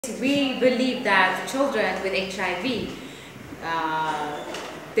we believe that children with HIV,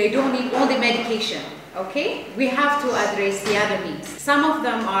 they don't need only medication, okay? We have to address the other needs. Some of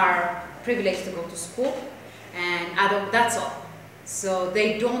them are privileged to go to school, and that's all. So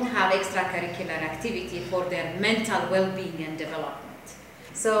they don't have extracurricular activity for their mental well-being and development.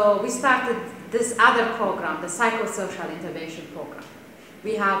 So we started this other program, the psychosocial intervention program.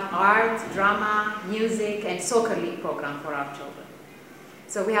 We have art, drama, music, and soccer league program for our children.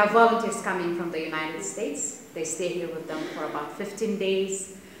 So we have volunteers coming from the United States. They stay here with them for about 15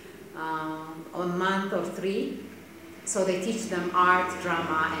 days, a month or 3. So they teach them art,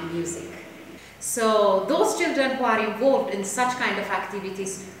 drama, and music. So those children who are involved in such kind of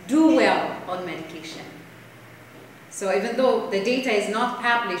activities do well on medication. So even though the data is not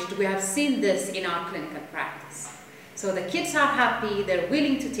published, we have seen this in our clinical practice. So the kids are happy, they're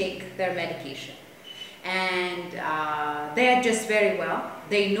willing to take their medication. And they adjust very well.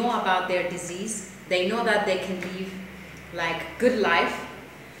 They know about their disease. They know that they can live like good life,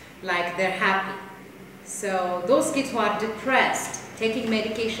 like they're happy. So those kids who are depressed, taking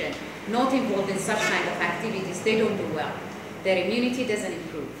medication, not involved in such kind of activities, they don't do well. Their immunity doesn't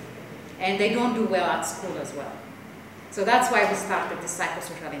improve. And they don't do well at school as well. So that's why we started the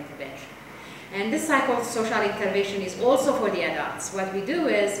psychosocial intervention. And this psychosocial intervention is also for the adults. What we do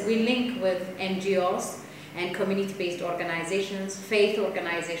is we link with NGOs and community-based organizations, faith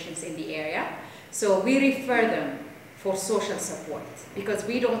organizations in the area. So we refer them for social support because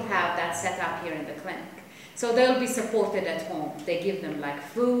we don't have that set up here in the clinic. So they'll be supported at home. They give them like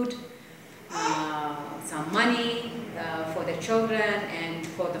food, some money for the children and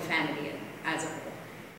for the family as a whole.